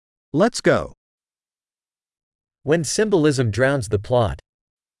Let's go. When symbolism drowns the plot.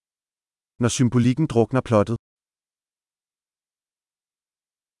 Når symbolikken drukner plottet.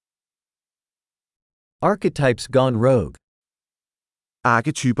 Archetypes gone rogue.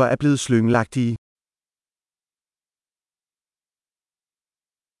 Arketyper er blevet slyngelagtige.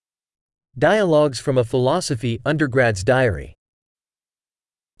 Dialogues from a philosophy undergrad's diary.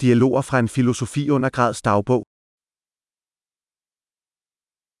 Dialoger fra en filosofi-undergrads dagbog.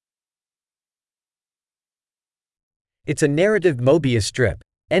 It's a narrative Mobius strip,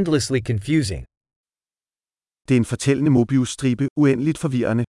 endlessly confusing. Det er en fortællende Mobius-stribe, uendeligt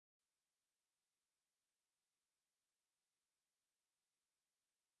forvirrende.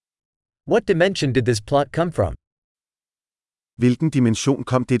 What dimension did this plot come from? Hvilken dimension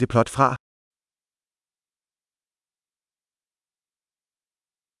kom dette plot fra?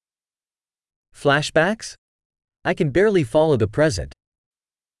 Flashbacks? I can barely follow the present.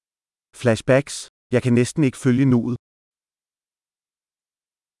 Flashbacks? Jeg kan næsten ikke følge nuet.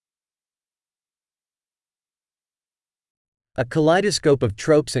 A kaleidoscope of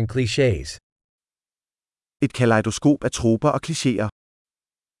tropes and clichés. Et kaleidoskop af troper og klichéer.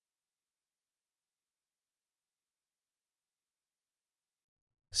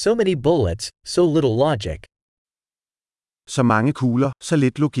 So many bullets, so little logic. Så mange kugler, så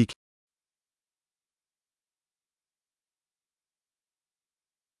lidt logik.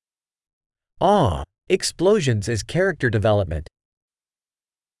 Explosions as character development.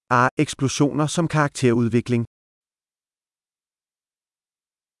 Eksplosioner som karakterudvikling.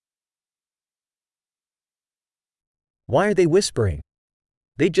 Why are they whispering?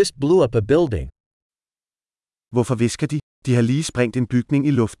 They just blew up a building. Hvorfor hvisker de? De har lige sprængt en bygning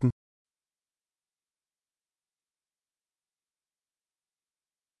i luften.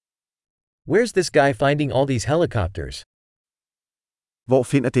 Where's this guy finding all these helicopters? Hvor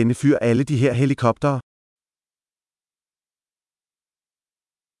finder denne fyr alle de her helikoptere?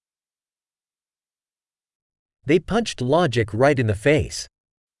 They punched logic right in the face.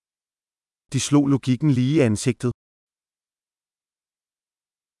 De slog logikken lige i ansigtet.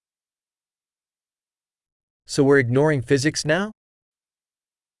 So we're ignoring physics now?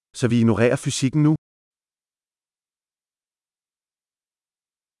 Så vi ignorerer fysikken nu?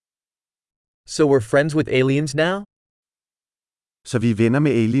 So we're friends with aliens now? Så vi er venner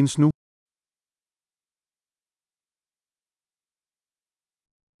med aliens nu?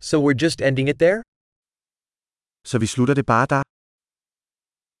 So we're just ending it there? Så vi slutter det bare der?